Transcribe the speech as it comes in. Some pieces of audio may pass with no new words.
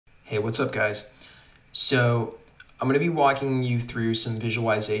Hey, what's up, guys? So I'm going to be walking you through some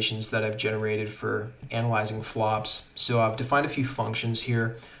visualizations that I've generated for analyzing flops. So I've defined a few functions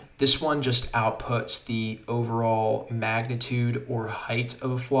here. This one just outputs the overall magnitude or height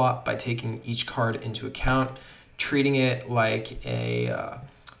of a flop by taking each card into account, treating it like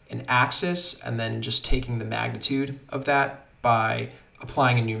an axis, and then just taking the magnitude of that by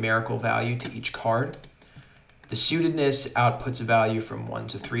applying a numerical value to each card. The suitedness outputs a value from 1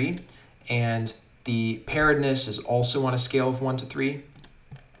 to 3, and the pairedness is also on a scale of 1 to 3.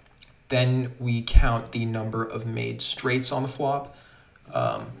 Then we count the number of made straights on the flop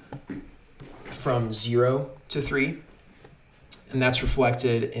from 0 to 3, and that's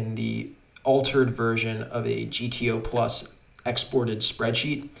reflected in the altered version of a GTO Plus exported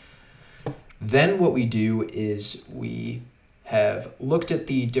spreadsheet. Then what we do is we have looked at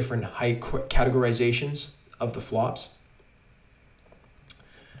the different height categorizations of the flops,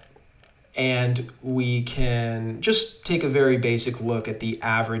 and we can just take a very basic look at the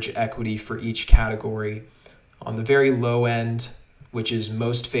average equity for each category. On the very low end, which is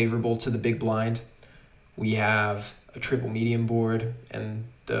most favorable to the big blind, we have a triple medium board, and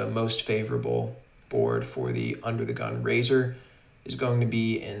the most favorable board for the under the gun raiser is going to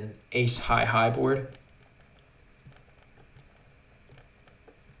be an ace high high board.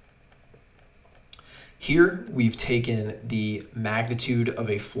 Here, we've taken the magnitude of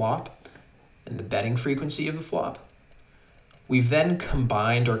a flop and the betting frequency of the flop. We've then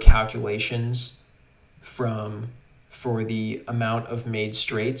combined our calculations for the amount of made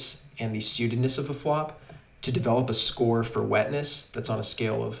straights and the suitedness of the flop to develop a score for wetness that's on a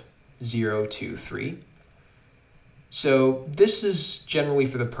scale of 0 to 3. So this is generally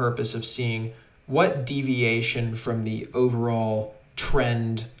for the purpose of seeing what deviation from the overall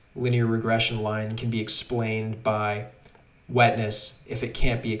trend linear regression line can be explained by wetness if it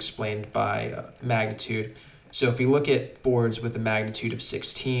can't be explained by magnitude. So if we look at boards with a magnitude of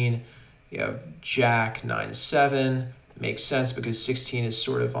 16, you have Jack 9-7, makes sense because 16 is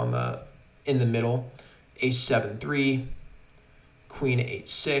sort of in the middle, Ace 7-3, Queen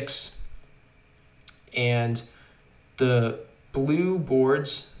 8-6, and the blue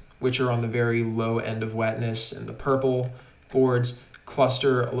boards, which are on the very low end of wetness, and the purple boards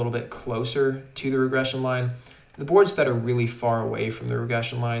cluster a little bit closer to the regression line. The boards that are really far away from the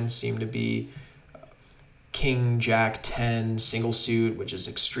regression line seem to be King, Jack 10, single suit, which is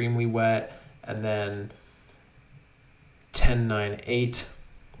extremely wet, and then 10-9-8.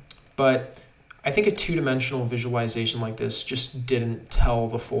 But I think a two-dimensional visualization like this just didn't tell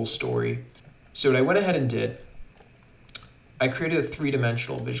the full story. So what I went ahead and did, I created a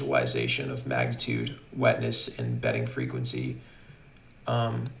three-dimensional visualization of magnitude, wetness, and betting frequency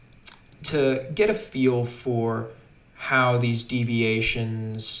to get a feel for how these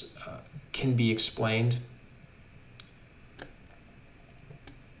deviations can be explained.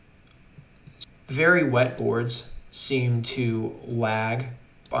 Very wet boards seem to lag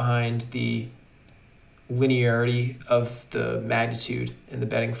behind the linearity of the magnitude and the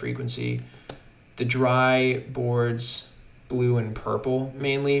betting frequency. The dry boards, blue and purple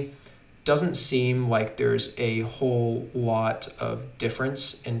mainly, doesn't seem like there's a whole lot of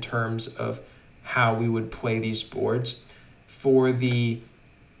difference in terms of how we would play these boards. For the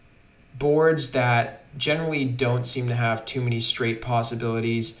boards that generally don't seem to have too many straight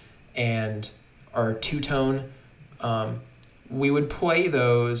possibilities and are two-tone, we would play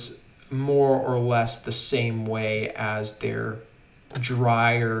those more or less the same way as their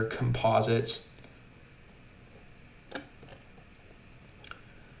drier composites.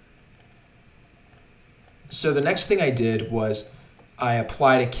 So the next thing I did was I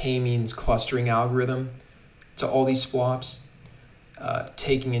applied a k-means clustering algorithm to all these flops,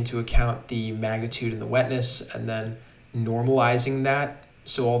 taking into account the magnitude and the wetness, and then normalizing that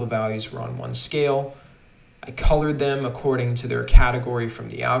so all the values were on one scale. I colored them according to their category from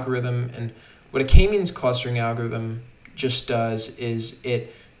the algorithm, and what a k-means clustering algorithm just does is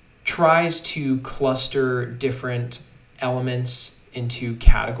it tries to cluster different elements into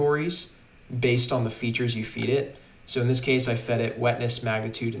categories based on the features you feed it. So in this case, I fed it wetness,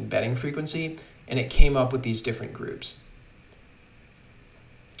 magnitude, and betting frequency, and it came up with these different groups.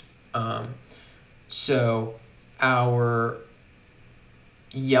 So our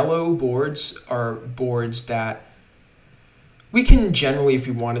yellow boards are boards that we can generally, if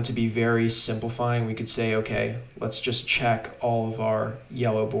we wanted to be very simplifying, we could say, okay, let's just check all of our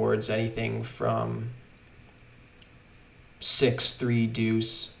yellow boards, anything from 6-3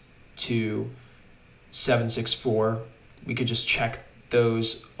 deuce to 7-6-4. We could just check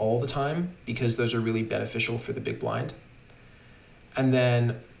those all the time because those are really beneficial for the big blind. And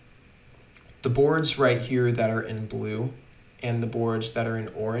then the boards right here that are in blue and the boards that are in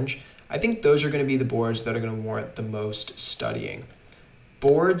orange, I think those are going to be the boards that are going to warrant the most studying.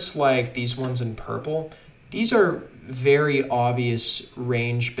 Boards like these ones in purple, these are very obvious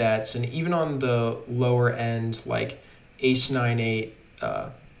range bets, and even on the lower end, like ace 9-8,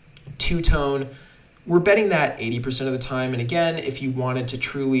 two-tone, we're betting that 80% of the time. And again, if you wanted to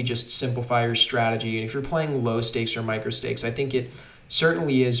truly just simplify your strategy, and if you're playing low stakes or micro stakes, I think it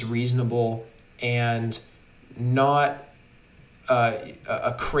certainly is reasonable and not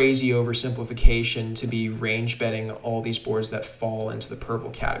a crazy oversimplification to be range betting all these boards that fall into the purple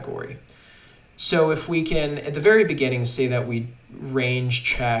category. So if we can, at the very beginning, say that we range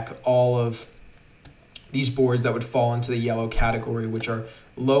check all of these boards that would fall into the yellow category, which are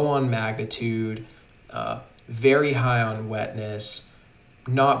low on magnitude, very high on wetness,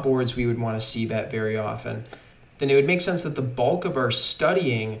 not boards we would want to c-bet very often, then it would make sense that the bulk of our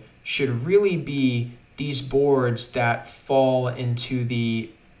studying should really be these boards that fall into the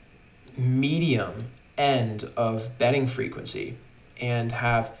medium end of betting frequency and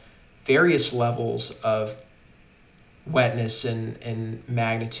have various levels of wetness and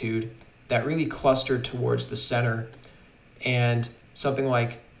magnitude that really cluster towards the center, and something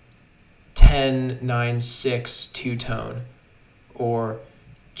like 10-9-6 two-tone or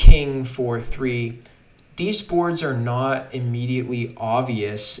king 4-3. These boards are not immediately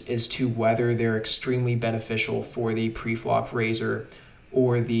obvious as to whether they're extremely beneficial for the pre-flop raiser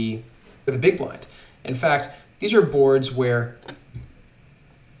or the big blind. In fact, these are boards where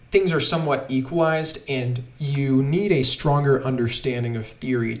things are somewhat equalized and you need a stronger understanding of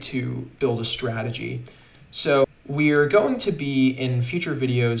theory to build a strategy. So we're going to be, in future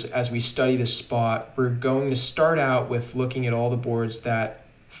videos, as we study this spot, we're going to start out with looking at all the boards that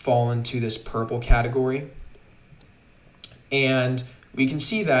fall into this purple category. And we can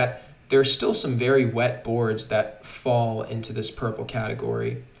see that there are still some very wet boards that fall into this purple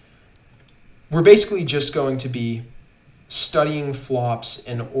category. We're basically just going to be studying flops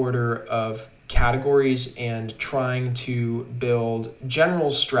in order of categories and trying to build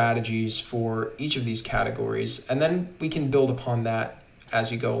general strategies for each of these categories, and then we can build upon that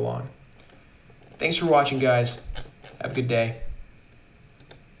as we go along. Thanks for watching, guys. Have a good day.